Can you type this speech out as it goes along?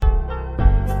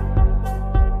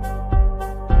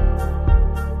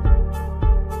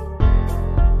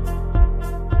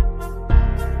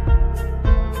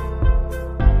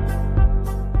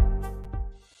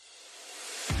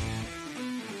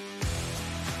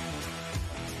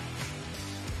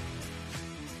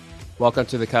Welcome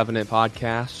to the Covenant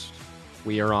Podcast.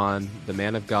 We are on the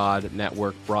Man of God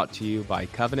Network, brought to you by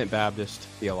Covenant Baptist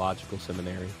Theological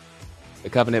Seminary.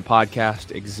 The Covenant Podcast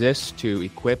exists to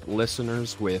equip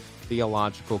listeners with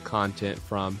theological content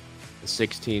from the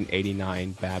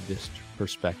 1689 Baptist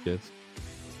perspective.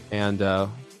 And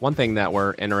one thing that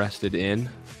we're interested in,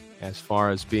 as far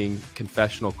as being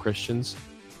confessional Christians,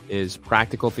 is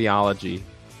practical theology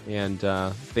and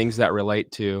things that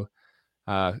relate to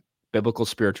biblical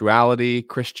spirituality,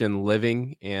 Christian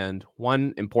living, and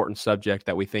one important subject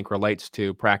that we think relates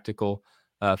to practical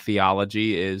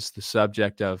theology is the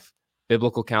subject of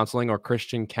biblical counseling or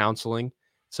Christian counseling.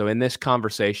 So in this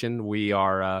conversation, we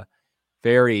are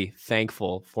very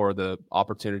thankful for the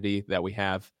opportunity that we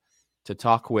have to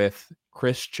talk with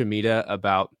Chris Chmieda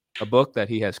about a book that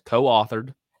he has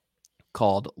co-authored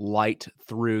called Light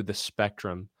Through the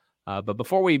Spectrum. But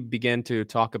before we begin to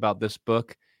talk about this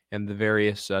book and the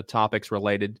various topics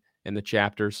related in the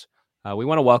chapters, we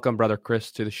want to welcome Brother Chris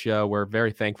to the show. We're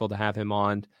very thankful to have him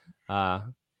on.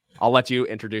 I'll let you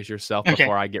introduce yourself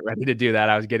before I get ready to do that.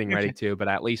 I was getting ready to, but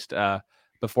at least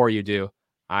before you do,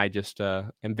 I just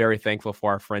am very thankful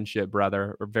for our friendship,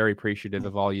 brother. We're very appreciative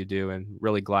of all you do and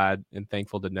really glad and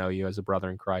thankful to know you as a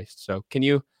brother in Christ. So can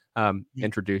you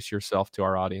introduce yourself to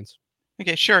our audience?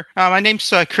 Okay, sure. My name's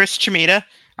Chris Chmieda.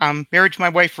 I'm married to my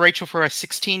wife, Rachel, for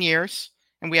 16 years,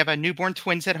 and we have newborn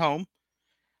twins at home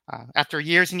after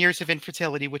years and years of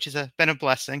infertility, which has been a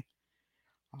blessing.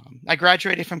 I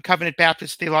graduated from Covenant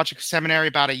Baptist Theological Seminary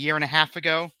about a year and a half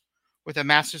ago with a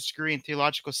master's degree in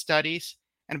theological studies,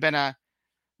 and been a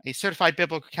certified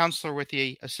biblical counselor with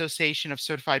the Association of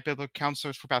Certified Biblical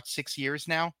Counselors for about 6 years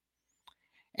now.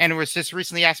 And was just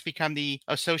recently asked to become the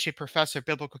Associate Professor of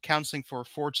Biblical Counseling for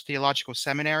Forge Theological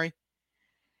Seminary.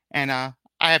 And I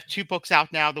have 2 books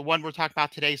out now. The one we're talking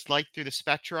about today is Light Through the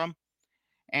Spectrum.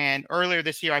 And earlier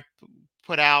this year, I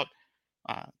put out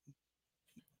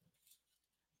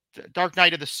Dark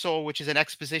Night of the Soul, which is an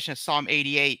exposition of Psalm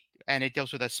 88, and it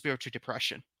deals with a spiritual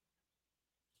depression.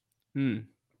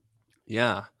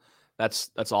 Yeah, that's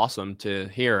awesome to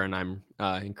hear, and I'm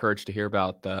encouraged to hear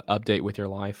about the update with your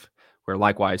life. We're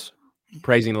likewise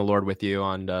praising the Lord with you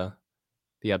on the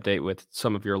update with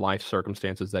some of your life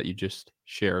circumstances that you just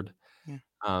shared.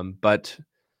 Yeah. But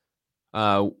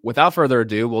without further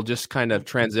ado, we'll just kind of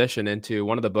transition into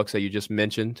one of the books that you just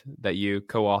mentioned that you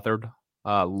co-authored,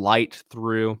 Light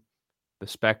Through the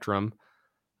Spectrum.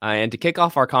 And to kick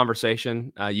off our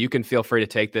conversation, you can feel free to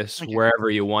take this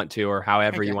wherever you want to or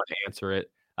however you want to answer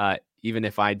it. Even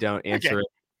if I don't answer it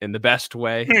in the best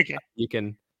way, you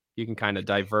can kind of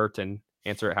divert and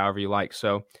answer it however you like.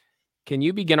 So can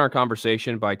you begin our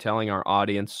conversation by telling our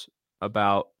audience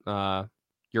about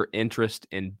your interest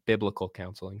in biblical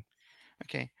counseling?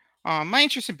 Okay. My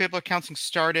interest in biblical counseling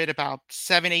started about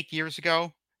 7-8 years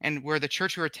ago, and where the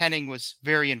church we were attending was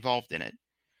very involved in it.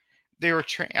 They were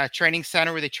a training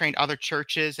center where they trained other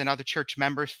churches and other church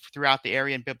members throughout the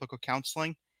area in biblical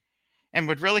counseling. And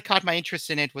what really caught my interest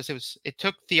in it was it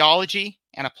took theology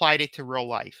and applied it to real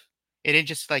life. It didn't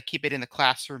just keep it in the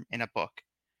classroom in a book.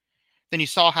 Then you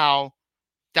saw how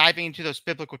diving into those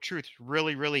biblical truths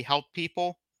really, really helped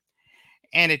people.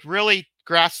 And it really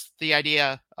grasped the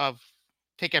idea of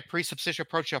take a presuppositional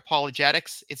approach to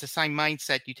apologetics. It's the same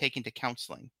mindset you take into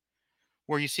counseling,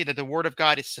 where you see that the Word of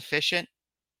God is sufficient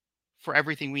for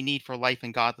everything we need for life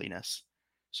and godliness.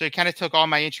 So it kind of took all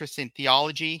my interest in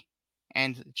theology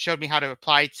and showed me how to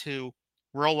apply it to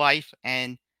real life,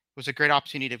 and was a great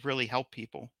opportunity to really help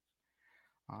people.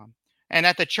 And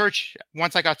at the church,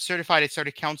 once I got certified, I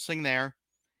started counseling there.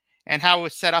 And how it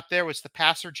was set up there was the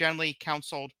pastor generally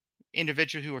counseled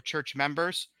individuals who were church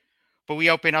members, but we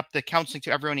opened up the counseling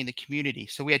to everyone in the community.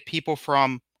 So we had people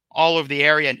from all over the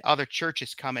area and other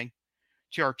churches coming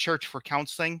to our church for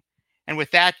counseling. And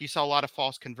with that, you saw a lot of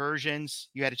false conversions.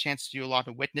 You had a chance to do a lot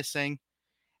of witnessing.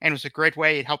 And it was a great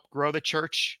way. It helped grow the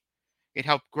church. It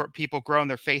helped people grow in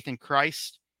their faith in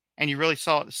Christ. And you really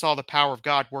saw the power of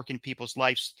God work in people's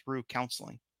lives through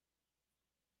counseling.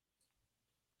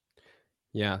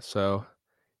 Yeah, so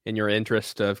in your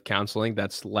interest of counseling,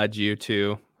 that's led you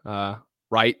to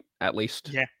write at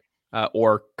least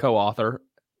or co-author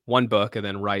one book and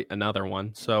then write another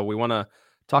one. So we want to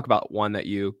talk about one that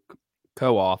you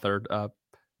co-authored.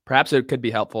 Perhaps it could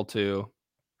be helpful to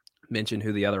mention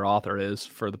who the other author is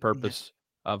for the purpose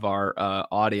of our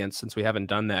audience, since we haven't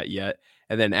done that yet.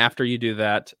 And then after you do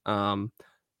that,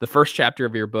 the first chapter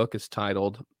of your book is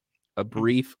titled A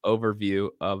Brief Overview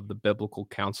of the Biblical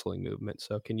Counseling Movement.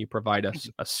 So can you provide us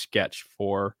a sketch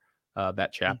for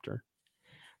that chapter?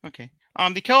 Okay.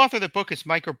 The co-author of the book is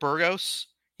Michael Burgos.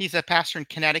 He's a pastor in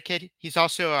Connecticut. He's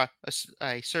also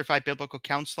a certified biblical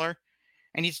counselor,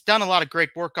 and he's done a lot of great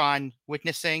work on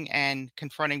witnessing and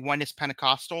confronting oneness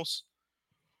Pentecostals.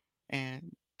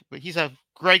 And but he's a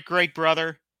great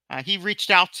brother. He reached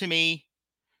out to me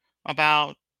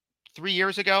about 3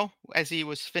 years ago as he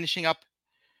was finishing up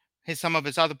some of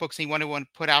his other books. And he wanted to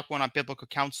put out one on biblical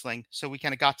counseling, so we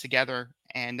kind of got together,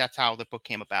 and that's how the book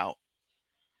came about.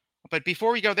 But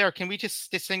before we go there, can we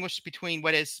just distinguish between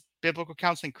what is biblical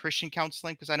counseling, Christian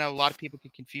counseling? Because I know a lot of people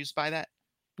get confused by that.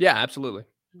 Yeah, absolutely.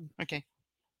 Okay.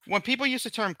 When people use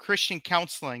the term Christian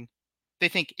counseling, they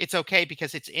think it's okay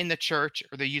because it's in the church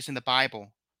or they're using the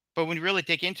Bible. But when you really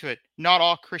dig into it, not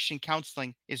all Christian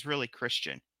counseling is really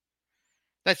Christian.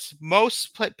 That's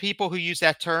most people who use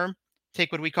that term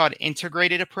take what we call an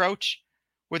integrated approach,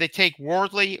 where they take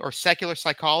worldly or secular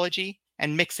psychology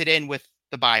and mix it in with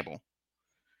the Bible.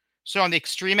 So on the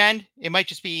extreme end, it might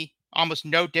just be almost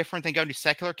no different than going to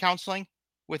secular counseling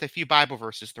with a few Bible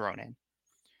verses thrown in.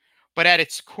 But at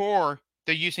its core,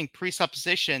 they're using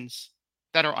presuppositions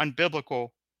that are unbiblical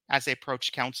as they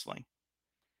approach counseling.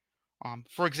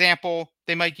 For example,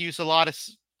 they might use a lot of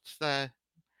the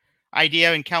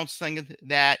idea in counseling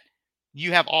that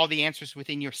you have all the answers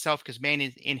within yourself because man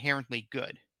is inherently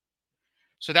good.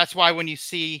 So that's why when you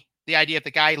see the idea of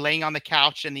the guy laying on the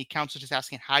couch and the counselor just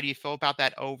asking, how do you feel about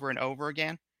that over and over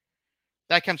again?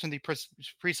 That comes from the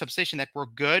presupposition that we're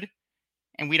good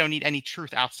and we don't need any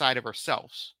truth outside of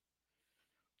ourselves.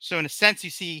 So in a sense, you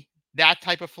see that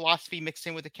type of philosophy mixed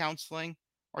in with the counseling,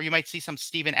 or you might see some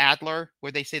Stephen Adler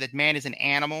where they say that man is an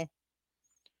animal,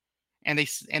 and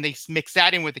they mix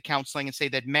that in with the counseling and say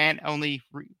that man only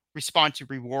respond to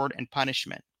reward and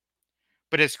punishment.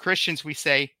 But as Christians, we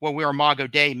say, well, we're Imago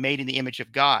Dei, made in the image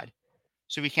of God.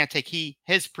 So we can't take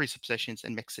his presuppositions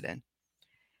and mix it in.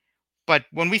 But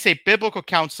when we say biblical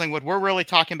counseling, what we're really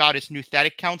talking about is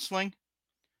nouthetic counseling,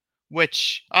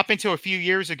 which up until a few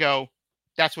years ago,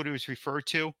 that's what it was referred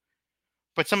to.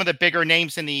 But some of the bigger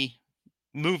names in the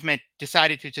movement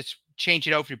decided to just change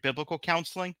it over to biblical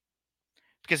counseling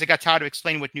because they got tired of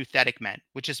explaining what nouthetic meant,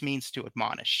 which just means to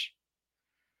admonish.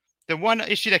 The one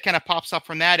issue that kind of pops up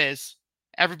from that is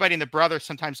everybody and the brother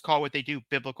sometimes call what they do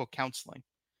biblical counseling.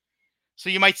 So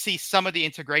you might see some of the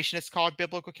integrationists called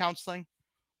biblical counseling,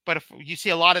 but if you see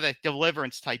a lot of the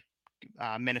deliverance type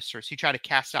ministers who try to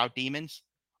cast out demons,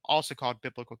 also called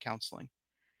biblical counseling.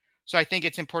 So I think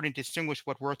it's important to distinguish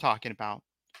what we're talking about.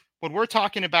 What we're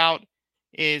talking about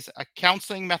is a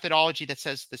counseling methodology that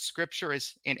says the scripture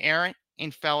is inerrant,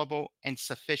 infallible, and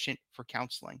sufficient for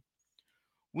counseling.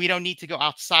 We don't need to go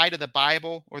outside of the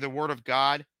Bible or the Word of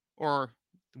God or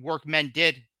the work men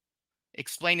did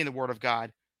explaining the Word of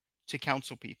God to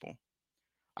counsel people.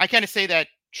 I kind of say that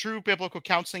true biblical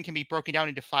counseling can be broken down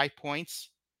into 5 points.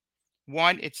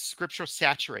 One, it's scriptural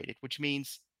saturated, which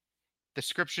means the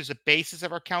scripture is the basis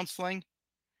of our counseling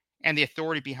and the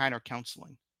authority behind our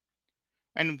counseling.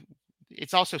 And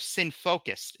it's also sin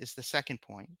focused is the second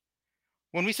point.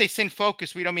 When we say sin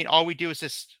focused, we don't mean all we do is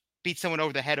just beat someone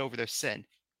over the head over their sin.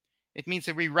 It means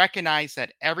that we recognize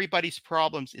that everybody's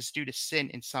problems is due to sin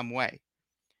in some way.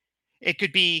 It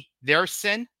could be their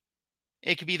sin.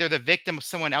 It could be they're the victim of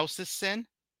someone else's sin,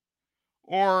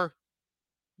 or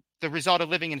the result of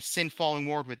living in a sin-fallen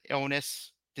world with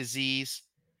illness, disease,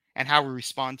 and how we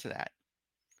respond to that.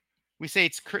 We say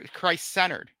it's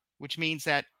Christ-centered, which means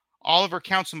that all of our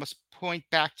counsel must point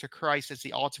back to Christ as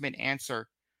the ultimate answer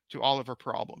to all of our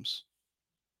problems.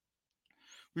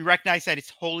 We recognize that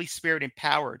it's Holy Spirit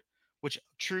empowered, which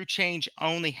true change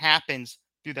only happens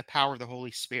through the power of the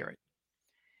Holy Spirit.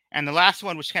 And the last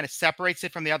one, which kind of separates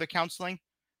it from the other counseling,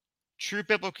 true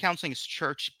biblical counseling is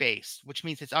church-based, which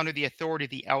means it's under the authority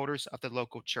of the elders of the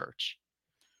local church,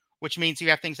 which means you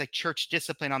have things like church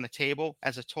discipline on the table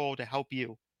as a tool to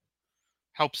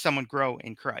help someone grow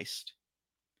in Christ.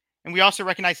 And we also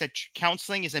recognize that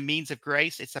counseling is a means of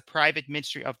grace. It's a private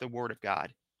ministry of the Word of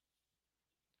God.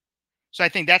 So I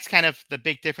think that's kind of the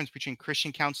big difference between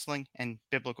Christian counseling and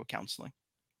biblical counseling.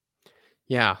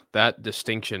 Yeah, that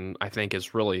distinction, I think,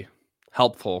 is really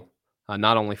helpful,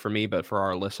 not only for me, but for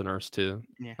our listeners to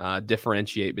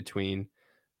differentiate between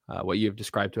what you've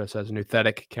described to us as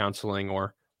nouthetic counseling,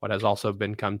 or what has also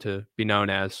come to be known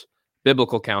as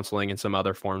biblical counseling, and some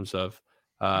other forms of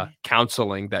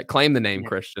counseling that claim the name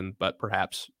Christian, but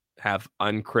perhaps have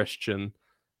unchristian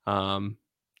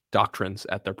doctrines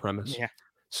at their premise. Yeah.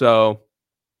 So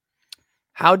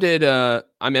how did,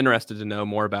 I'm interested to know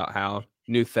more about how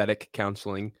nouthetic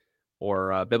counseling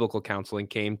or biblical counseling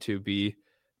came to be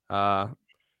not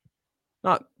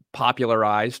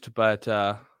popularized, but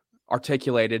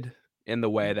articulated in the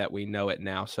way that we know it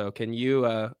now. So can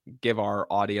you give our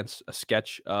audience a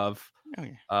sketch of Oh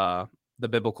yeah, the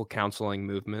biblical counseling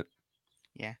movement?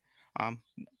 yeah. Um,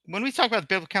 when we talk about the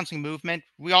biblical counseling movement,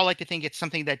 we all like to think it's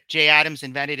something that Jay Adams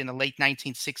invented in the late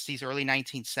 1960s, early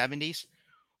 1970s.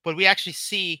 But we actually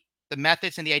see the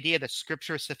methods and the idea that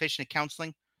Scripture is sufficient in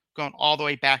counseling going all the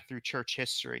way back through church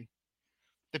history.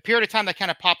 The period of time that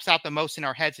kind of pops out the most in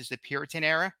our heads is the Puritan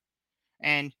era,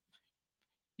 and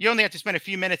you only have to spend a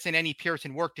few minutes in any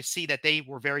Puritan work to see that they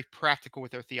were very practical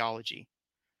with their theology.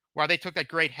 While they took that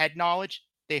great head knowledge,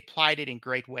 they applied it in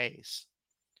great ways.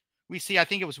 We see, I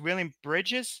think it was William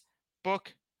Bridges'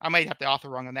 book. I might have the author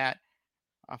wrong on that,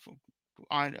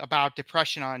 on about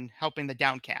depression, on helping the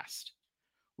downcast.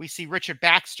 We see Richard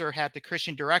Baxter had the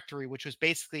Christian Directory, which was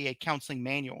basically a counseling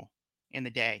manual in the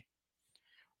day.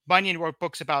 Bunyan wrote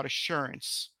books about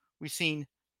assurance. We've seen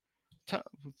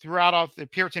throughout all the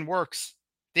Puritan works,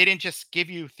 they didn't just give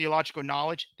you theological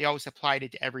knowledge, they always applied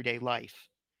it to everyday life.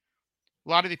 A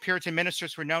lot of the Puritan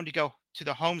ministers were known to go to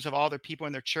the homes of all their people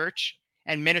in their church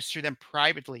and minister them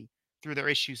privately through their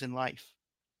issues in life.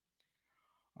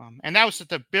 And that was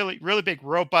just a really big,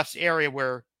 robust area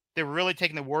where they were really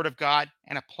taking the word of God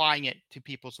and applying it to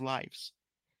people's lives.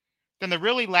 Then the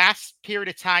really last period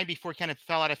of time before it kind of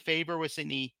fell out of favor was in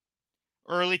the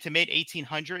early to mid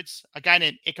 1800s. A guy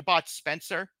named Ichabod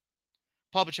Spencer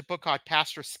published a book called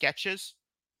Pastoral Sketches,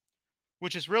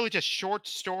 which is really just short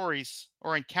stories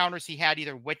or encounters he had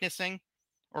either witnessing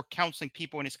or counseling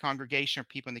people in his congregation or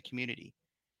people in the community.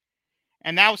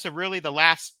 And that was really the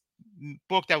last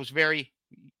book that was very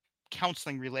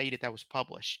counseling related that was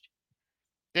published.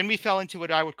 Then we fell into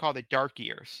what I would call the dark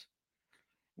years,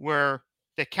 where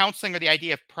the counseling or the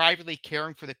idea of privately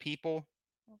caring for the people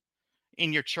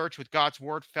in your church with God's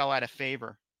word fell out of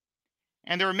favor.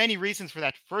 And there were many reasons for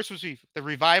that. First was the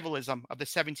revivalism of the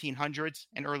 1700s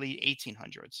and early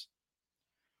 1800s.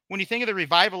 When you think of the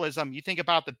revivalism, you think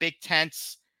about the big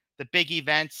tents, the big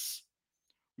events,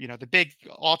 the big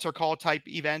altar call type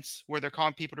events where they're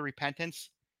calling people to repentance,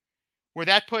 where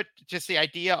that put just the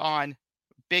idea on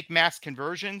big mass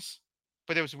conversions,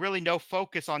 but there was really no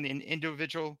focus on the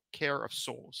individual care of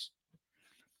souls.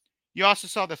 You also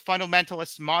saw the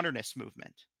fundamentalist modernist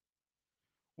movement,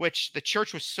 which the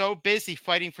church was so busy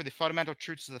fighting for the fundamental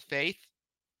truths of the faith,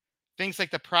 things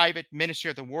like the private ministry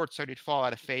of the word started to fall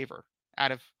out of favor,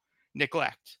 out of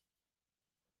neglect.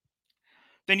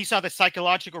 Then you saw the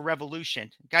psychological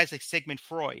revolution, guys like Sigmund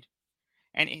Freud.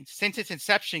 And since its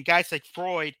inception, guys like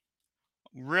Freud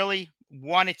really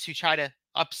wanted to try to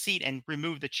upseat and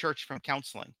remove the church from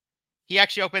counseling. He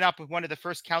actually opened up with one of the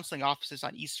first counseling offices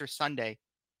on Easter Sunday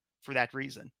for that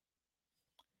reason.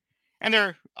 And there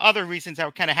are other reasons that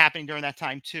were kind of happening during that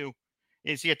time too.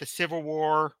 Is you had the Civil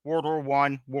War, World War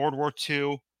I, World War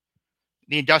II,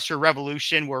 the Industrial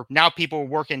Revolution, where now people were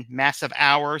working massive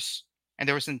hours and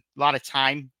there wasn't a lot of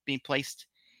time being placed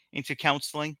into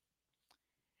counseling.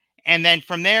 And then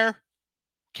from there,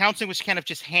 counseling was kind of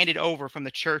just handed over from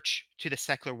the church to the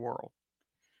secular world.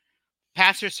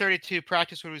 Pastors started to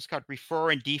practice what was called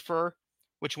refer and defer,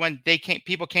 which when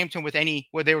people came to them with any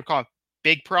what they would call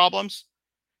big problems,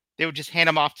 they would just hand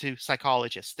them off to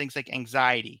psychologists, things like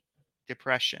anxiety,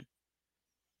 depression.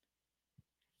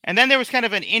 And then there was kind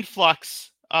of an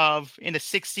influx of, in the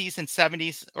 60s and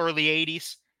 70s, early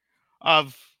 80s,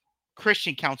 of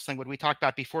Christian counseling, what we talked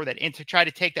about before that, and to try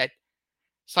to take that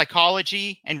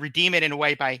psychology and redeem it in a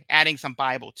way by adding some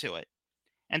Bible to it.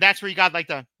 And that's where you got like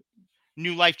the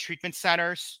New Life Treatment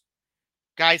Centers,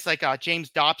 guys like James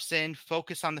Dobson,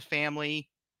 Focus on the Family,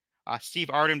 Steve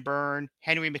Ardenburn,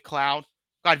 Henry McLeod,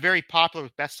 got very popular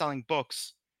with best-selling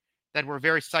books that were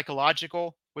very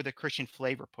psychological with a Christian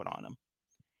flavor put on them.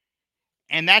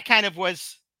 And that kind of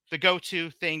was the go-to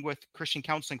thing with Christian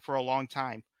counseling for a long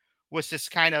time, was this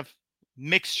kind of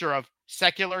mixture of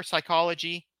secular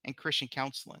psychology and Christian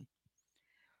counseling.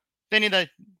 Then in the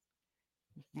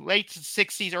late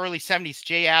 60s, early 70s,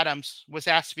 Jay Adams was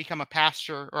asked to become a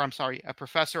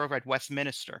professor over at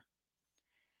Westminster.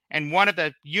 And one of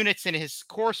the units in his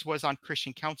course was on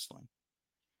Christian counseling.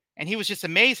 And he was just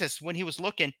amazed as when he was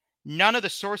looking, none of the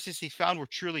sources he found were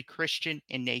truly Christian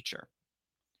in nature.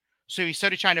 So he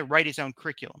started trying to write his own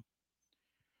curriculum.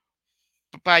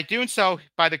 But by doing so,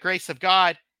 by the grace of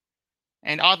God,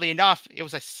 and oddly enough, it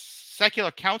was a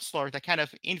secular counselor that kind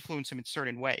of influenced him in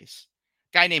certain ways.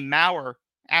 A guy named Maurer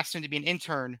asked him to be an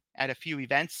intern at a few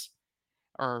events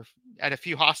or at a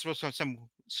few hospitals for some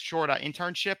short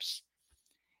internships.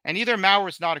 And either Maurer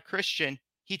was not a Christian,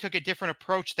 he took a different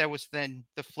approach that was than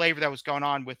the flavor that was going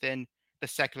on within the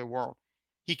secular world.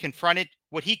 He confronted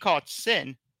what he called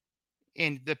sin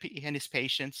in his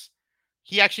patients,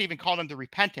 he actually even called them to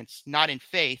repentance, not in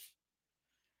faith.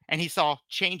 And he saw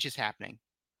changes happening.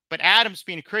 But Adams,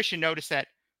 being a Christian, noticed that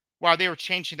while they were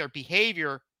changing their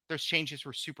behavior, those changes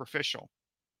were superficial.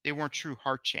 They weren't true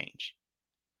heart change.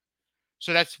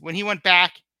 So that's when he went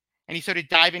back and he started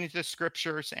diving into the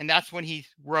scriptures. And that's when he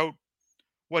wrote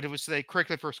what was the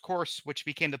curriculum for his course, which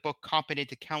became the book Competent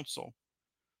to Counsel,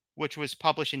 which was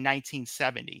published in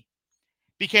 1970.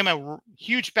 Became a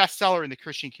huge bestseller in the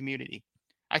Christian community.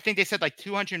 I think they said like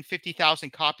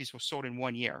 250,000 copies were sold in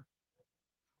 1 year,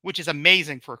 which is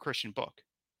amazing for a Christian book.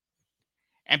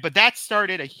 But that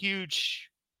started a huge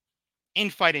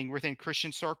infighting within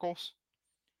Christian circles.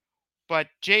 But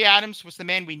Jay Adams was the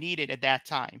man we needed at that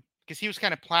time, because he was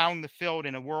kind of plowing the field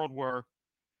in a world where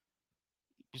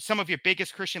some of your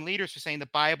biggest Christian leaders were saying the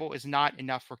Bible is not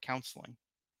enough for counseling.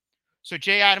 So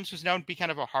Jay Adams was known to be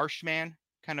kind of a harsh man,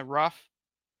 kind of rough,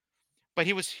 but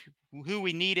he was who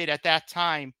we needed at that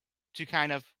time to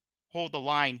kind of hold the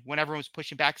line when everyone was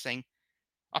pushing back, saying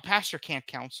a pastor can't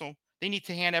counsel. They need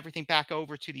to hand everything back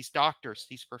over to these doctors,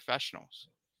 these professionals.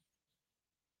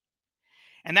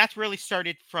 And that's really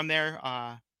started from there.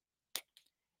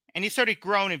 And he started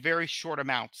growing in very short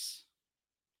amounts.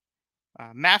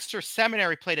 Master's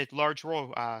Seminary played a large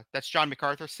role. That's John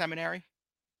MacArthur Seminary.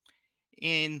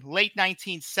 In late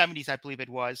 1970s, I believe it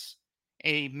was,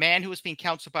 a man who was being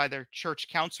counseled by their church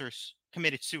counselors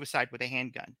committed suicide with a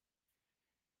handgun.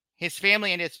 His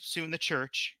family ended up suing the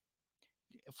church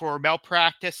for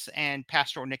malpractice and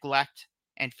pastoral neglect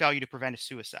and failure to prevent a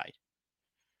suicide.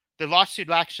 The lawsuit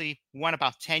actually won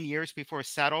about 10 years before it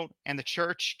settled, and the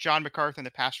church, John MacArthur, and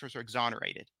the pastors were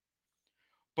exonerated.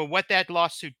 But what that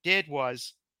lawsuit did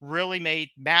was really made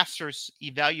masters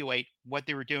evaluate what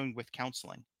they were doing with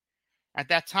counseling. At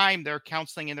that time, their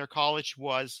counseling in their college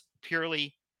was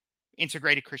purely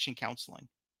integrated Christian counseling.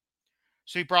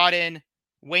 So he brought in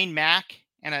Wayne Mack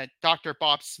and a Dr.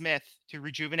 Bob Smith to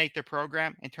rejuvenate their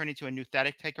program and turn it into a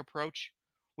nouthetic type approach,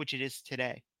 which it is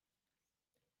today.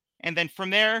 And then from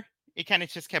there, it kind of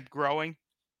just kept growing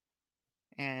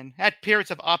and had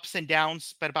periods of ups and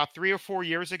downs. But about 3 or 4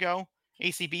 years ago,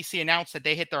 ACBC announced that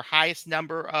they hit their highest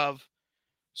number of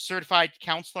certified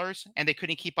counselors, and they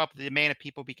couldn't keep up with the demand of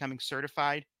people becoming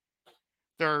certified.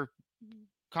 Their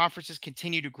conferences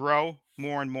continue to grow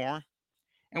more and more.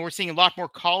 And we're seeing a lot more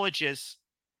colleges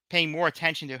paying more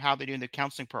attention to how they're doing the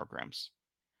counseling programs.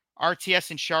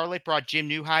 RTS in Charlotte brought Jim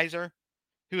Neuheiser,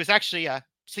 who is actually a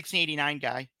 1689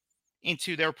 guy,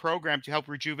 into their program to help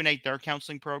rejuvenate their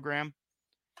counseling program.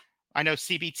 I know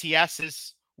CBTS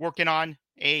is working on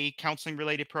a counseling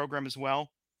related program as well.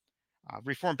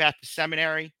 Reformed Baptist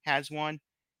Seminary has one.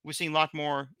 We're seeing a lot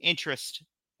more interest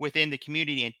within the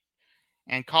community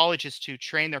and colleges to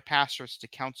train their pastors to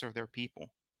counsel their people.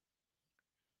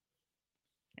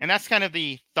 And that's kind of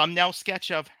the thumbnail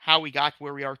sketch of how we got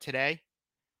where we are today.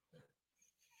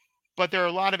 But there are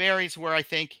a lot of areas where I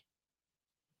think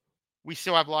we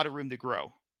still have a lot of room to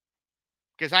grow.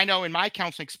 Because I know in my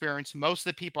counseling experience, most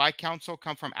of the people I counsel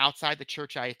come from outside the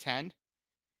church I attend.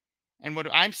 And what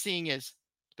I'm seeing is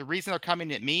the reason they're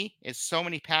coming at me is so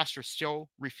many pastors still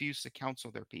refuse to counsel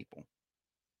their people.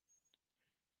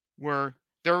 Where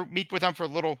they'll meet with them for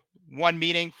one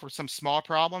meeting for some small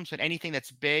problems, but anything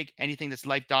that's big, anything that's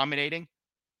life dominating,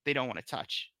 they don't want to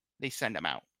touch. They send them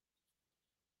out.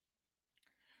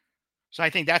 So I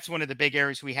think that's one of the big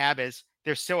areas we have is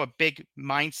there's still a big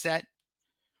mindset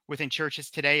within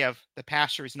churches today of the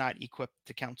pastor is not equipped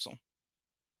to counsel.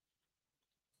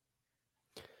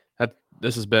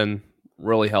 This has been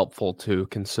really helpful to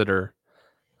consider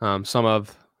some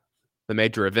of the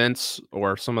major events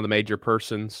or some of the major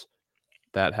persons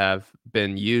that have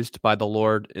been used by the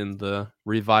Lord in the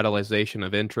revitalization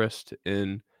of interest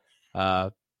in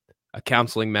a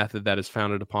counseling method that is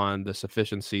founded upon the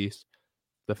sufficiency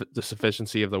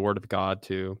of the Word of God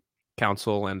to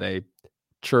counsel, and a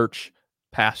church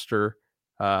pastor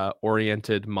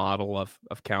oriented model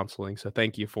of counseling. So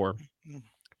thank you for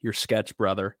your sketch,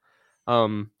 brother.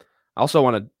 I also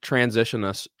want to transition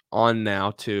us on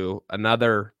now to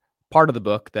another part of the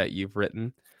book that you've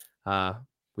written.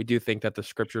 We do think that the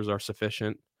scriptures are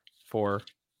sufficient for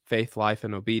faith, life,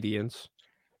 and obedience.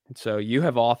 And so you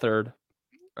have authored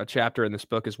a chapter in this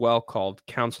book as well called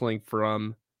Counseling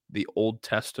from the Old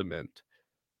Testament.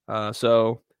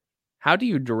 So how do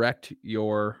you direct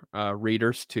your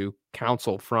readers to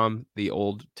counsel from the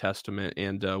Old Testament,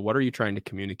 and what are you trying to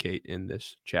communicate in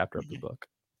this chapter of the book?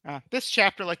 This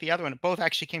chapter, like the other one, both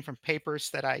actually came from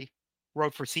papers that I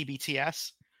wrote for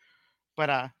CBTS.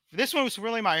 But this one was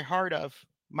really my heart of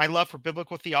my love for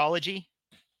biblical theology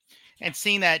and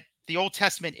seeing that the Old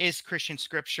Testament is Christian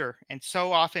scripture. And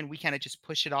so often we kind of just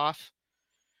push it off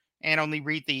and only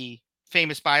read the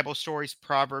famous Bible stories,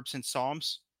 Proverbs and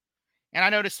Psalms. And I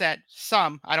noticed that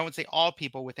some, I don't want to say all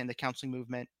people within the counseling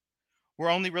movement, will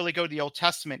only really go to the Old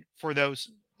Testament for those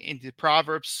in the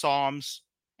Proverbs, Psalms,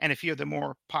 and a few of the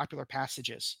more popular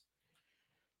passages.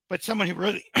 But someone who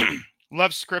really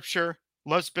loves Scripture,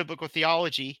 loves biblical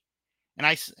theology, and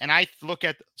I look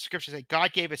at Scripture and say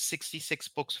God gave us 66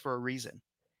 books for a reason,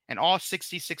 and all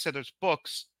 66 of those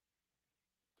books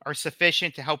are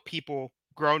sufficient to help people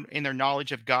grow in their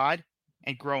knowledge of God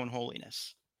and grow in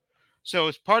holiness. So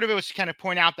as part of it was to kind of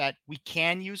point out that we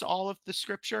can use all of the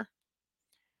Scripture.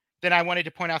 Then I wanted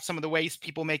to point out some of the ways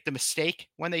people make the mistake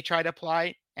when they try to apply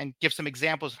it and give some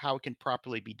examples of how it can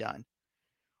properly be done.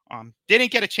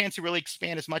 Didn't get a chance to really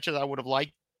expand as much as I would have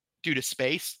liked due to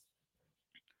space.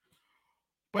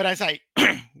 But as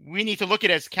we need to look at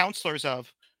it as counselors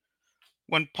of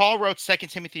when Paul wrote 2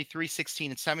 Timothy 3:16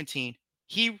 and 17,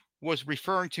 he was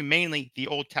referring to mainly the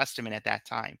Old Testament at that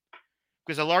time,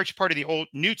 because a large part of the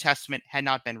New Testament had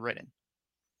not been written.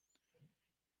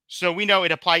 So we know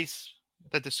it applies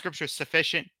that the Scripture is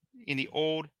sufficient in the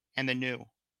Old and the New.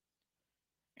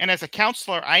 And as a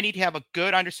counselor, I need to have a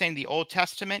good understanding of the Old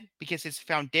Testament because it's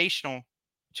foundational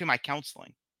to my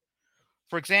counseling.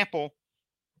 For example,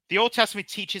 the Old Testament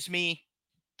teaches me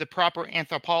the proper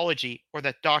anthropology, or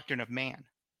the doctrine of man.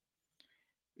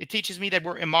 It teaches me that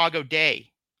we're imago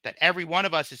Dei, that every one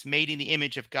of us is made in the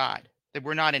image of God, that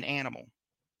we're not an animal.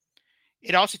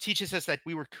 It also teaches us that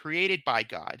we were created by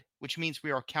God, which means we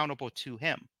are accountable to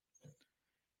Him.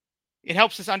 It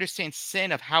helps us understand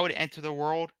sin, of how it entered the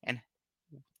world and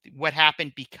what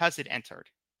happened because it entered.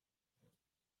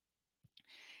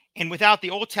 And without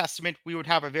the Old Testament, we would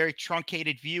have a very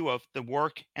truncated view of the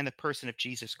work and the person of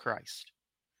Jesus Christ.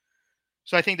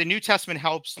 So I think the New Testament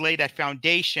helps lay that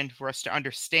foundation for us to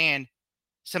understand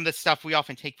some of the stuff we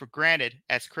often take for granted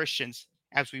as Christians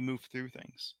as we move through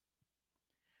things.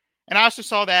 And I also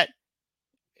saw that,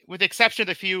 with the exception of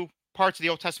the few parts of the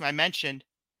Old Testament I mentioned,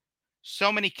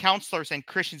 so many counselors and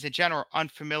Christians in general are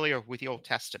unfamiliar with the Old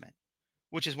Testament,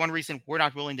 which is one reason we're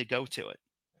not willing to go to it.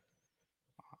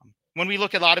 When we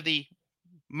look at a lot of the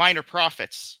minor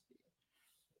prophets,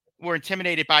 we're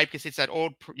intimidated by it because it's that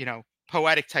old,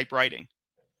 poetic type writing,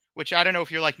 which I don't know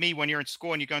if you're like me, when you're in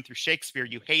school and you're going through Shakespeare,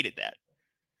 you hated that.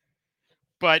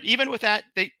 But even with that,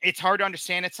 it's hard to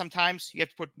understand it sometimes. You have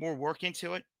to put more work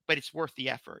into it, but it's worth the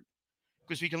effort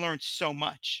because we can learn so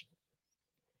much.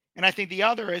 And I think the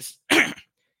other is,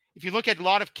 if you look at a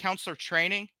lot of counselor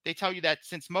training, they tell you that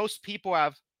since most people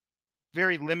have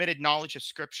very limited knowledge of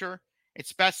Scripture,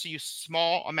 it's best to use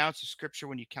small amounts of Scripture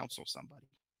when you counsel somebody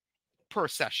per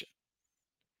session.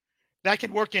 That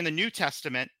can work in the New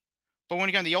Testament, but when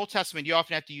you go in the Old Testament, you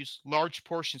often have to use large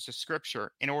portions of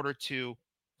Scripture in order to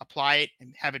apply it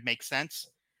and have it make sense.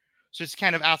 So it's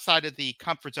kind of outside of the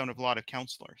comfort zone of a lot of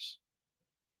counselors.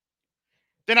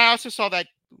 Then I also saw that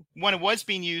when it was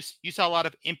being used, you saw a lot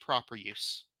of improper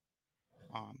use.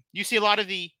 You see a lot of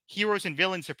the heroes and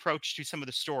villains approach to some of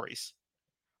the stories.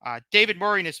 David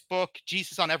Murray, in his book,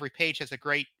 Jesus on Every Page, has a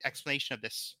great explanation of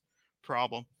this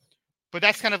problem. But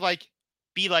that's kind of like,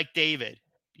 be like David,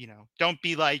 don't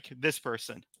be like this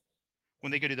person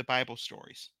when they go to the Bible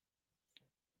stories.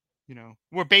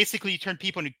 Where basically you turn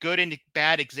people into good and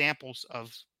bad examples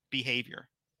of behavior.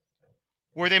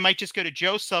 Where they might just go to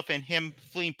Joseph and him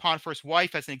fleeing Potiphar's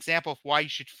wife as an example of why you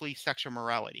should flee sexual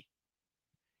morality.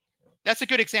 That's a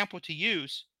good example to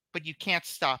use, but you can't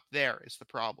stop there, is the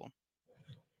problem.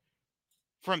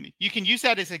 You can use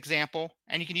that as an example,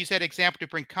 and you can use that example to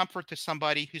bring comfort to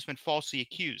somebody who's been falsely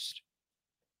accused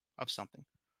of something.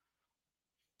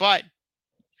 But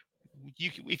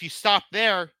if you stop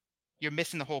there, you're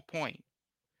missing the whole point.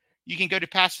 You can go to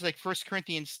passages like 1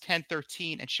 Corinthians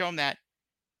 10:13 and show them that,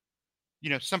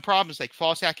 some problems like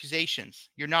false accusations,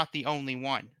 you're not the only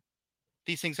one.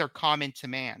 These things are common to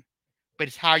man, but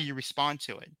it's how you respond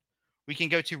to it. We can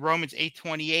go to Romans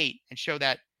 8:28 and show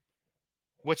that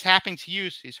what's happening to you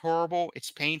is horrible,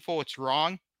 it's painful, it's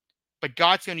wrong, but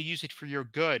God's going to use it for your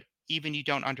good, even you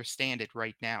don't understand it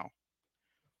right now.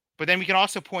 But then we can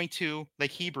also point to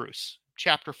like Hebrews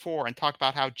chapter 4 and talk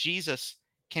about how Jesus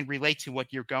can relate to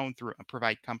what you're going through and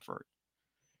provide comfort.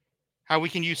 How we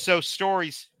can use those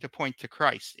stories to point to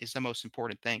Christ is the most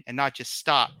important thing, and not just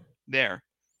stop there.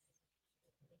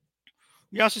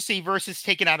 We also see verses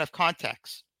taken out of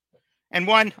context. And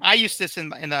I use this in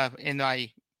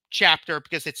my chapter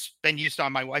because it's been used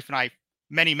on my wife and I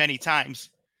many, many times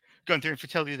going through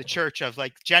infertility of the church, of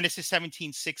like Genesis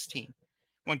 17:16,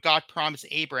 when God promised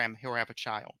Abraham he'll have a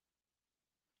child.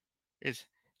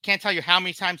 Can't tell you how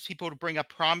many times people would bring up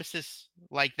promises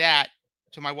like that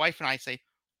to my wife and I say,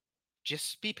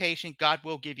 Just be patient. God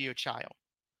will give you a child.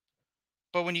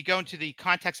 But when you go into the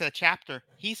context of the chapter,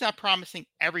 he's not promising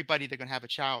everybody they're going to have a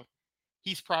child.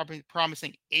 He's probably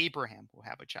promising Abraham will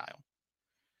have a child.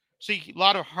 So a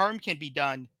lot of harm can be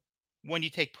done when you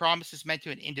take promises meant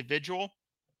to an individual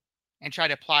and try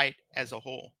to apply it as a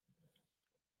whole.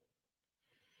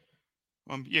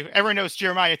 Everyone knows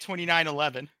Jeremiah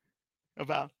 29:11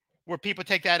 about where people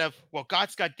take that of, well,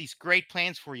 God's got these great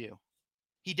plans for you.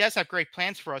 He does have great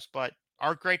plans for us, but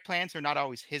our great plans are not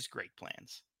always his great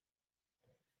plans.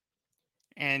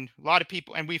 And a lot of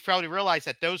people, and we fail to realize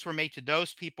that those were made to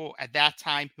those people at that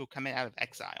time who come in out of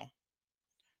exile.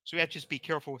 So we have to just be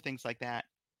careful with things like that.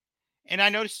 And I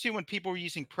noticed too, when people were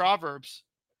using Proverbs,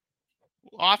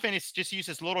 often it's just used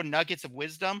as little nuggets of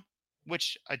wisdom,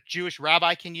 which a Jewish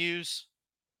rabbi can use,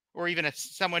 or even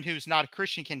someone who's not a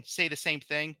Christian can say the same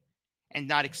thing and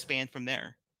not expand from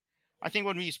there. I think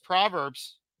when we use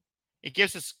Proverbs, it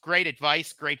gives us great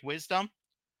advice, great wisdom,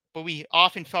 but we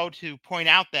often fail to point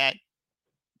out that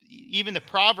even the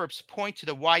Proverbs point to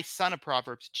the wise son of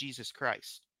Proverbs, Jesus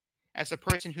Christ, as a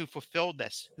person who fulfilled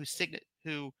this,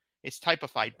 who is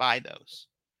typified by those.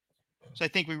 So I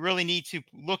think we really need to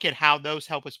look at how those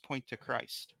help us point to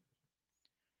Christ.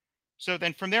 So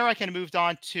then from there, I kind of moved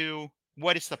on to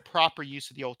what is the proper use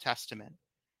of the Old Testament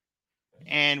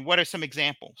and what are some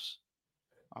examples.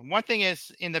 One thing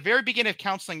is, in the very beginning of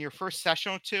counseling, your first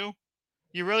session or two,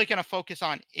 you're really going to focus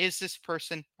on, is this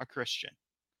person a Christian?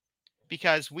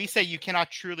 Because we say you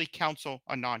cannot truly counsel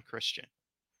a non-Christian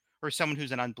or someone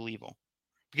who's an unbeliever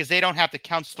because they don't have the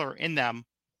counselor in them.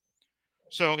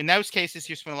 So in those cases,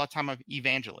 you spend a lot of time on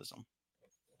evangelism.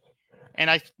 And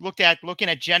I looking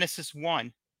at Genesis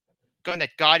 1, going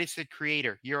that God is the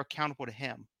creator, you're accountable to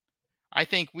him. I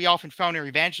think we often found our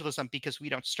evangelism because we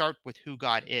don't start with who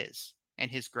God is and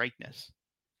his greatness.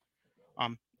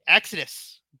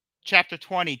 Exodus chapter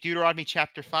 20, Deuteronomy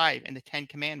chapter 5, and the 10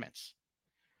 Commandments.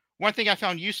 One thing I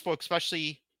found useful,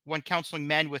 especially when counseling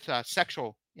men with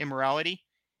sexual immorality,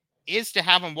 is to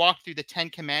have them walk through the 10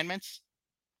 Commandments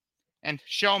and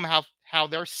show them how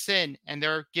their sin and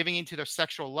their giving into their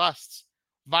sexual lusts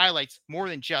violates more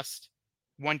than just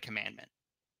one commandment.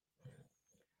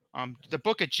 The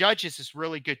book of Judges is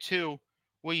really good too,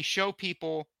 where you show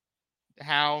people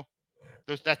how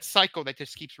there's that cycle that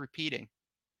just keeps repeating,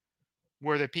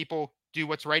 where the people do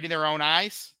what's right in their own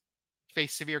eyes,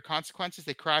 face severe consequences,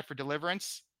 they cry for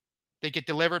deliverance, they get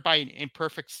delivered by an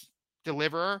imperfect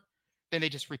deliverer, then they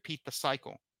just repeat the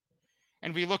cycle.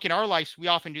 And we look in our lives, we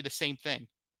often do the same thing.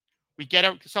 We get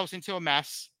ourselves into a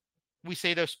mess, we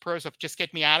say those prayers of, just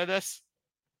get me out of this.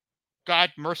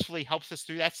 God mercifully helps us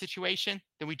through that situation,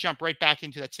 then we jump right back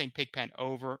into that same pig pen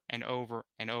over and over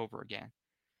and over again.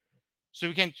 So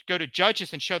we can go to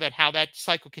Judges and show that how that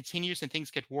cycle continues and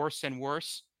things get worse and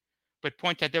worse, but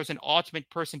point that there's an ultimate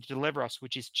person to deliver us,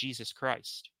 which is Jesus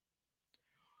Christ.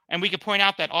 And we could point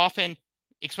out that often,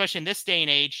 especially in this day and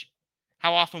age,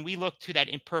 how often we look to that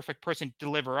imperfect person to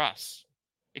deliver us.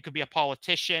 It could be a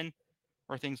politician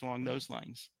or things along those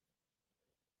lines.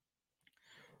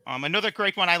 Another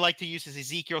great one I like to use is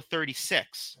Ezekiel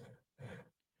 36,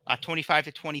 25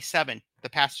 to 27, the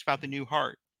passage about the new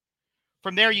heart.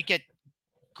 From there, you get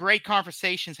great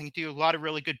conversations and you do a lot of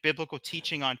really good biblical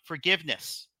teaching on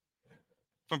forgiveness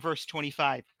from verse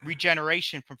 25,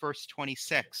 regeneration from verse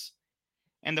 26,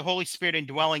 and the Holy Spirit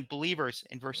indwelling believers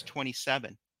in verse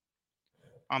 27.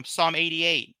 Psalm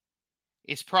 88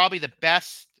 is probably the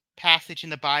best passage in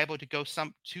the Bible to go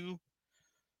to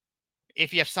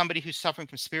if you have somebody who's suffering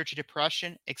from spiritual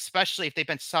depression, especially if they've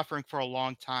been suffering for a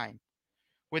long time,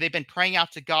 where they've been praying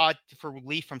out to God for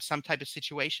relief from some type of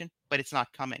situation, but it's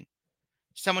not coming.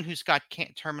 Someone who's got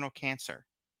terminal cancer,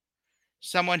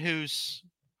 someone whose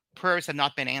prayers have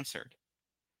not been answered.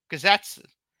 Because that's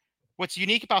what's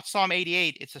unique about Psalm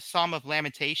 88. It's a psalm of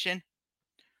lamentation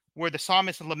where the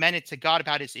psalmist lamented to God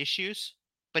about his issues,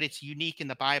 but it's unique in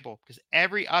the Bible because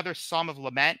every other psalm of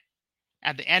lament,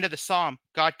 at the end of the psalm,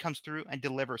 God comes through and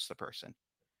delivers the person.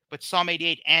 But Psalm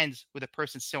 88 ends with a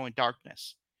person still in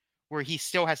darkness, where he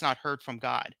still has not heard from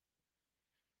God.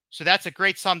 So that's a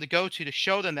great psalm to go to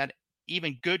show them that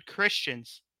even good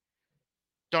Christians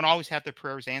don't always have their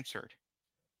prayers answered,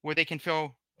 where they can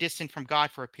feel distant from God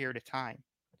for a period of time.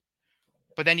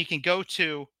 But then you can go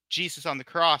to Jesus on the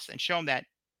cross and show them that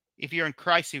if you're in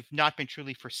Christ, you've not been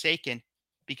truly forsaken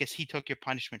because he took your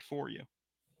punishment for you.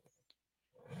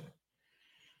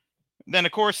 Then,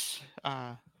 of course,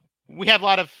 we have a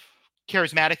lot of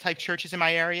charismatic type churches in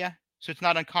my area. So it's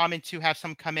not uncommon to have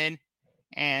some come in,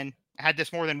 and I had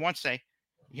this more than once say,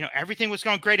 everything was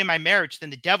going great in my marriage. Then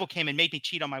the devil came and made me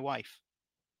cheat on my wife.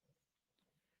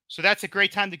 So that's a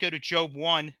great time to go to Job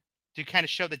 1 to kind of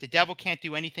show that the devil can't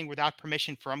do anything without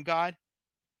permission from God,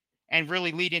 and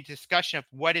really lead into discussion of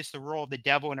what is the role of the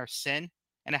devil in our sin,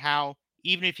 and how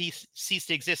even if he ceased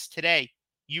to exist today,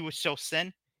 you would still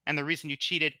sin. And the reason you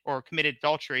cheated or committed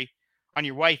adultery on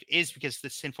your wife is because of the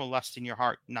sinful lust in your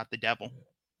heart, not the devil.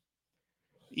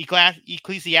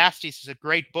 Ecclesiastes is a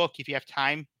great book if you have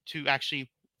time to actually,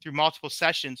 through multiple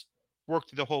sessions, work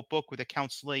through the whole book with a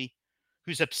counselee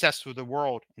who's obsessed with the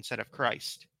world instead of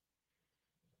Christ.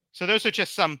 So those are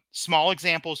just some small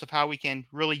examples of how we can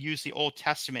really use the Old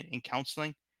Testament in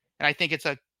counseling. And I think it's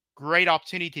a great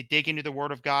opportunity to dig into the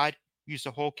Word of God, use the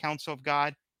whole counsel of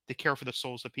God to care for the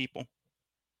souls of people.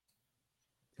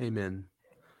 Amen.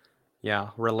 Yeah,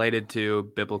 related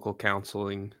to biblical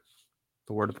counseling,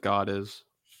 the Word of God is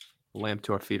a lamp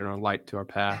to our feet and a light to our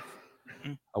path.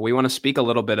 We want to speak a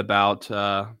little bit about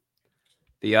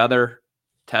the other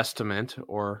testament,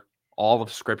 or all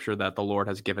of Scripture that the Lord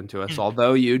has given to us.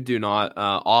 Although you do not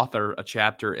author a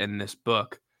chapter in this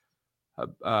book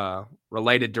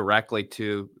related directly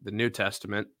to the New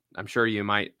Testament, I'm sure you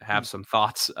might have some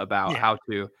thoughts about how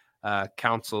to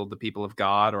counsel the people of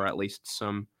God, or at least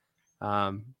some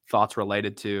thoughts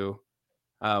related to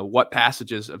what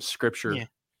passages of Scripture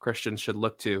Christians should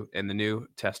look to in the New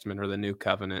Testament or the New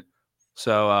Covenant.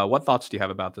 So what thoughts do you have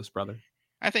about this, brother?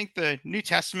 I think the New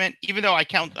Testament, even though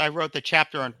I wrote the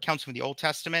chapter on counseling the Old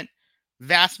Testament,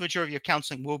 vast majority of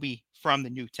counseling will be from the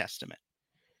New Testament.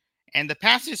 And the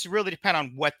passages really depend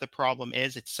on what the problem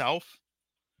is itself.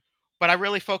 But I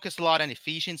really focus a lot on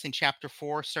Ephesians in chapter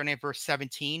 4, starting at verse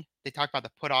 17. They talk about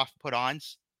the put off, put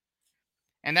ons.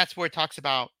 And that's where it talks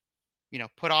about,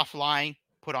 put off lying,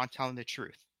 put on telling the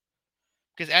truth.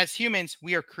 Because as humans,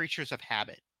 we are creatures of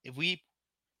habit. If we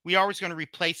always going to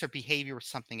replace our behavior with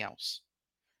something else.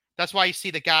 That's why you see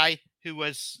the guy who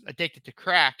was addicted to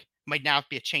crack might now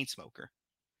be a chain smoker,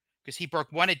 because he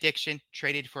broke one addiction,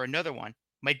 traded for another one.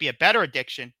 Might be a better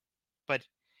addiction, but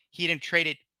he didn't trade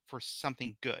it for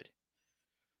something good.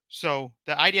 So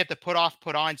the idea of the put off,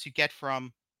 put ons you get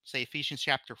from, say, Ephesians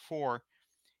chapter 4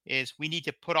 is we need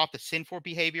to put off the sinful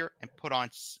behavior and put on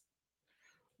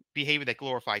behavior that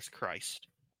glorifies Christ.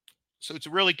 So it's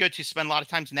really good to spend a lot of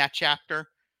times in that chapter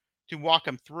to walk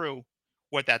them through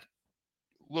what that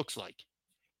looks like.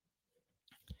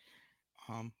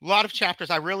 A lot of chapters,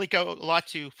 I really go a lot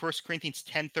to 1 Corinthians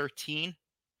 10:13,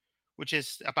 which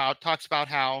talks about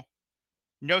how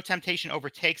no temptation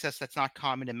overtakes us that's not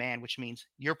common to man, which means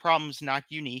your problem is not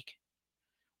unique,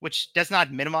 which does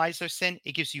not minimize their sin.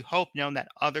 It gives you hope knowing that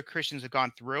other Christians have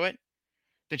gone through it.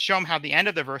 Then show them how the end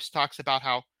of the verse talks about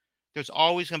how there's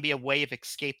always going to be a way of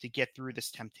escape to get through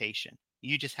this temptation.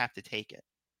 You just have to take it.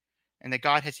 And that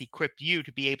God has equipped you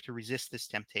to be able to resist this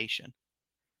temptation.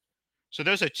 So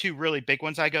those are two really big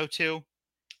ones I go to.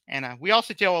 And we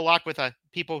also deal a lot with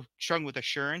people struggling with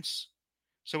assurance.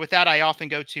 So with that, I often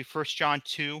go to 1 John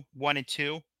 2, 1 and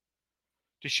 2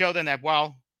 to show them that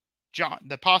while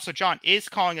the Apostle John is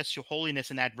calling us to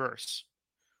holiness in that verse,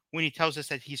 when he tells us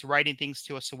that he's writing things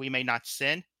to us so we may not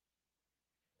sin,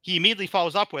 he immediately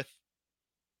follows up with,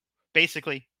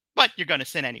 basically, but you're going to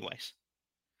sin anyways.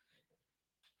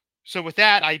 So with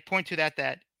that, I point to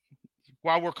that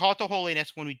while we're called to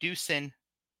holiness, when we do sin,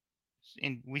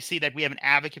 and we see that we have an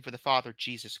advocate for the Father,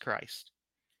 Jesus Christ.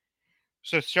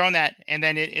 So it's shown that, and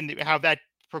then how that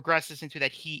progresses into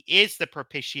that he is the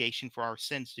propitiation for our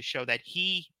sins, to show that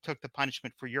he took the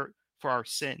punishment for our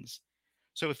sins.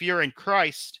 So if you're in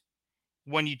Christ,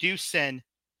 when you do sin,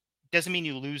 doesn't mean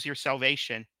you lose your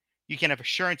salvation. You can have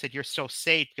assurance that you're still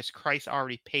saved because Christ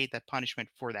already paid that punishment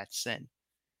for that sin.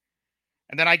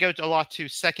 And then I go a lot to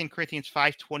 2 Corinthians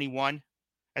 5:21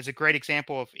 as a great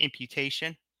example of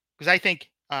imputation, because I think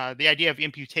the idea of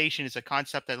imputation is a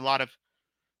concept that a lot of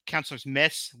counselors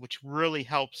miss, which really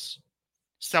helps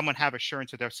someone have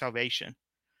assurance of their salvation,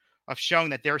 of showing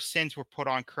that their sins were put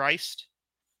on Christ,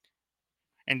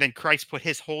 and then Christ put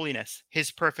his holiness,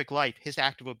 his perfect life, his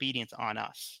act of obedience on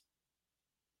us.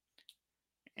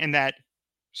 And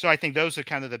so I think those are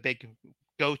kind of the big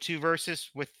go-to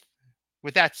verses. With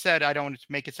that said, I don't want to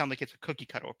make it sound like it's a cookie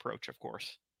cutter approach, of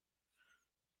course.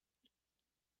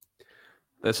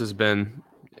 This has been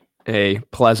a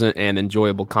pleasant and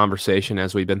enjoyable conversation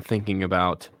as we've been thinking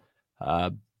about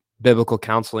biblical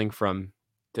counseling from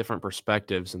different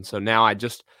perspectives. And so now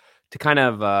to kind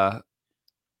of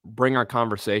bring our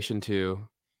conversation to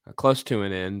close to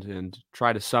an end and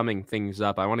try to summing things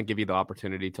up, I want to give you the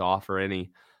opportunity to offer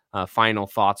any final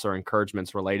thoughts or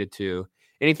encouragements related to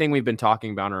anything we've been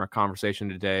talking about in our conversation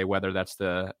today, whether that's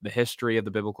the history of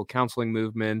the biblical counseling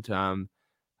movement,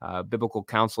 biblical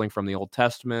counseling from the Old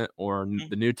Testament or Mhm.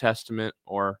 the New Testament,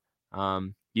 or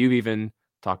you've even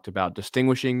talked about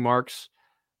distinguishing marks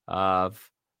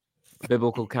of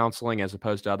biblical counseling as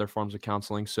opposed to other forms of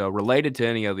counseling. So, related to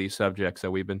any of these subjects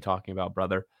that we've been talking about,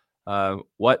 brother,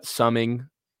 what summing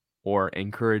or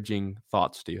encouraging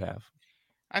thoughts do you have?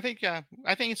 I think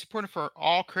it's important for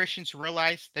all Christians to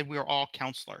realize that we are all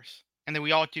counselors and that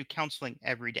we all do counseling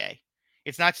every day.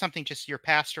 It's not something just your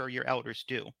pastor or your elders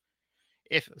do.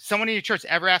 If someone in your church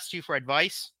ever asked you for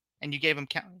advice and you gave them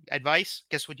advice,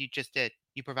 guess what you just did?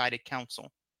 You provided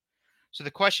counsel. So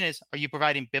the question is, are you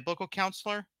providing biblical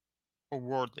counselor or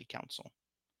worldly counsel?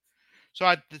 So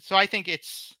I think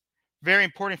it's very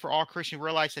important for all Christians to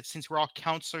realize that since we're all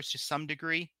counselors to some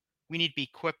degree, we need to be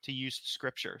equipped to use the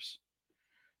scriptures.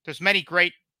 There's many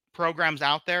great programs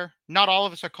out there. Not all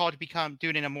of us are called to become do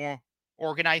it in a more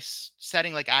organized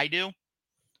setting like I do,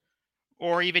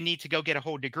 or even need to go get a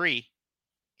whole degree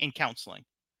in counseling.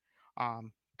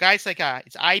 Guys like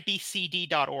it's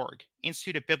ibcd.org,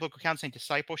 Institute of Biblical Counseling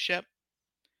Discipleship.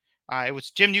 It was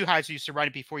Jim Newheiser used to run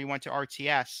it before he went to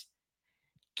RTS.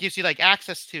 Gives you like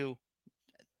access to,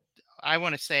 I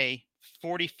want to say,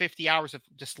 40, 50 hours of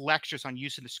just lectures on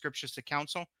using the scriptures to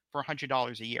counsel for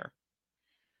 $100 a year.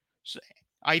 So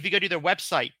if you go to their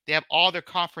website, they have all their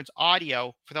conference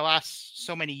audio for the last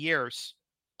so many years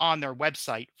on their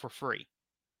website for free.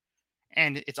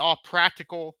 And it's all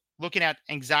practical, looking at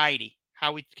anxiety,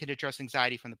 how we can address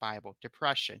anxiety from the Bible,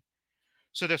 depression.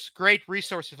 So there's great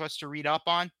resources for us to read up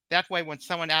on. That way, when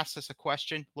someone asks us a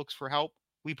question, looks for help,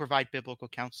 we provide biblical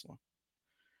counseling.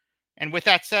 And with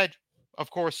that said,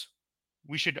 of course,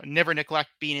 we should never neglect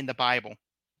being in the Bible.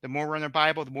 The more we're in the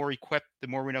Bible, the more equipped, the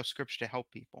more we know scripture to help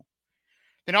people.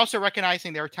 Then also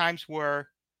recognizing there are times where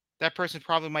that person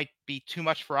probably might be too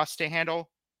much for us to handle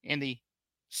in the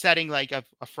setting like of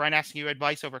a friend asking you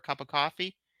advice over a cup of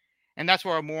coffee. And that's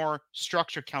where a more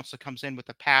structured counsel comes in with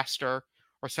a pastor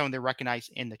or someone they recognize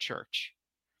in the church.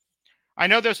 I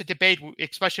know there's a debate,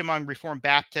 especially among Reformed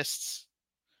Baptists,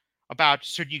 about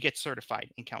should you get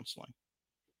certified in counseling.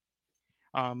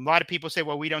 A lot of people say,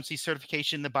 well, we don't see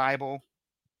certification in the Bible.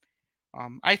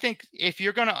 I think if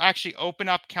you're going to actually open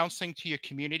up counseling to your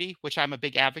community, which I'm a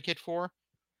big advocate for,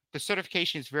 the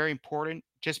certification is very important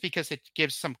just because it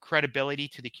gives some credibility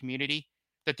to the community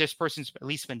that this person's at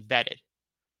least been vetted.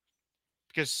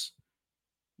 Because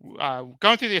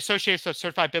going through the Association of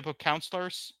Certified Biblical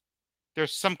Counselors,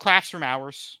 there's some classroom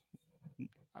hours,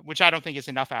 which I don't think is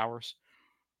enough hours,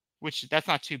 which that's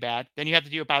not too bad. Then you have to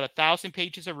do about 1,000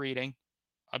 pages of reading,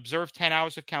 observe 10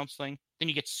 hours of counseling, then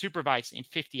you get supervised in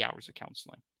 50 hours of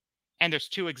counseling. And there's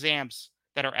 2 exams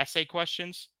that are essay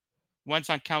questions. One's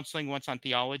on counseling, one's on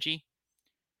theology.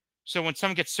 So when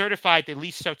someone gets certified, they at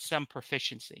least show some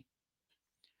proficiency.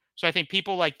 So I think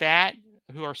people like that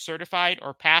who are certified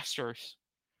or pastors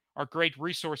are great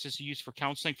resources to use for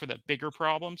counseling for the bigger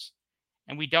problems.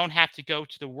 And we don't have to go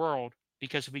to the world,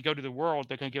 because if we go to the world,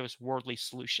 they're going to give us worldly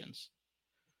solutions.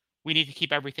 We need to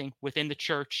keep everything within the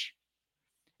church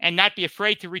and not be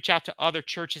afraid to reach out to other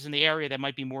churches in the area that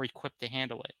might be more equipped to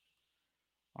handle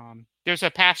it. There's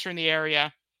a pastor in the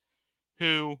area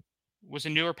who was a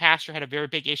newer pastor, had a very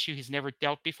big issue he's never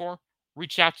dealt before,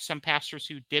 reached out to some pastors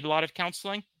who did a lot of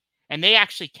counseling, and they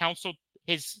actually counseled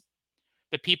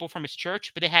the people from his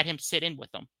church, but they had him sit in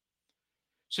with them.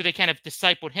 So they kind of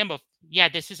discipled him of, yeah,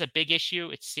 this is a big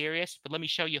issue, it's serious, but let me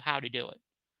show you how to do it.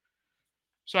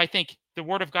 So I think the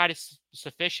Word of God is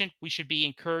sufficient. We should be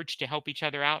encouraged to help each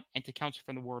other out and to counsel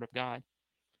from the Word of God.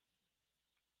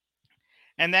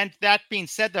 And then that being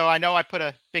said, though, I know I put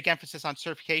a big emphasis on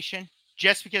certification.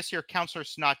 Just because your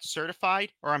counselor's not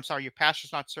certified, or I'm sorry, your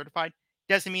pastor's not certified,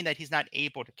 doesn't mean that he's not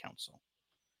able to counsel.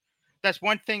 That's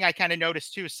one thing I kind of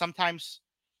noticed too. Is sometimes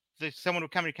someone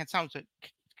would come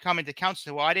into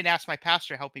counsel. Well, I didn't ask my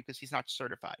pastor to help me because he's not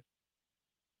certified.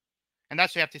 And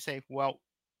that's what you have to say. Well,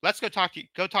 let's go talk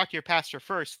to your pastor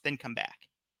first, then come back.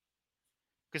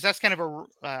 Because that's kind of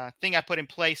a thing I put in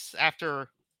place after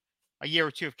a year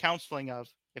or two of counseling. Of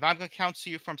if I'm going to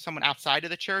counsel you from someone outside of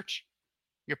the church,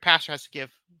 your pastor has to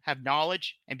have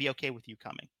knowledge and be okay with you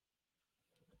coming.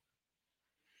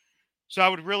 So I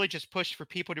would really just push for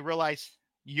people to realize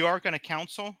you're going to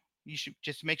counsel. You should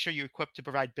just make sure you're equipped to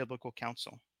provide biblical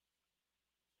counsel.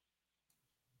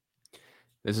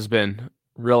 This has been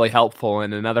really helpful.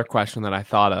 And another question that I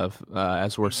thought of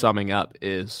as we're summing up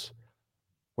is,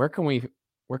 where can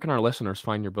our listeners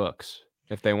find your books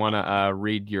if they want to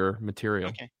read your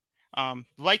material? Okay.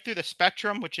 Light Through the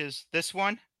Spectrum, which is this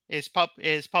one, is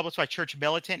published by Church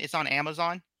Militant. It's on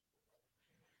Amazon.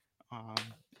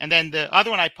 And then the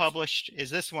other one I published is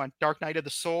this one, Dark Night of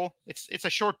the Soul. It's a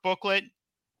short booklet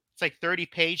It's like 30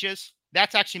 pages.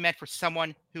 That's actually meant for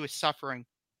someone who is suffering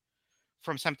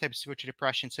from some type of switch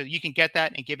depression. So you can get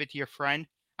that and give it to your friend.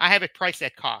 I have it priced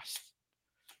at cost.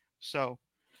 So,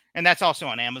 and that's also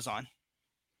on Amazon.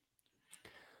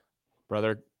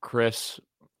 Brother Chris,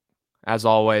 as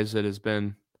always, it has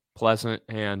been pleasant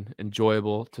and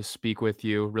enjoyable to speak with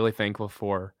you. Really thankful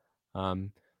for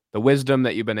the wisdom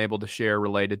that you've been able to share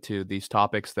related to these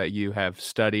topics that you have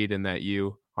studied and that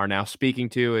you are now speaking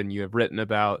to and you have written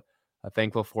about.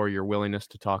 Thankful for your willingness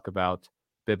to talk about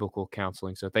biblical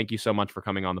counseling. So thank you so much for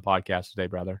coming on the podcast today,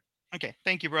 brother. Okay.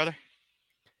 Thank you, brother.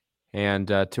 And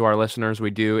to our listeners, we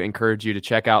do encourage you to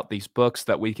check out these books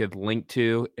that we could link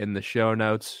to in the show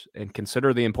notes and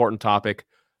consider the important topic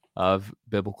of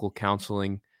biblical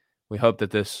counseling. We hope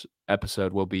that this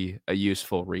episode will be a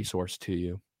useful resource to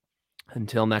you.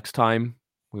 Until next time,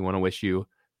 we want to wish you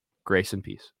grace and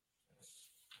peace.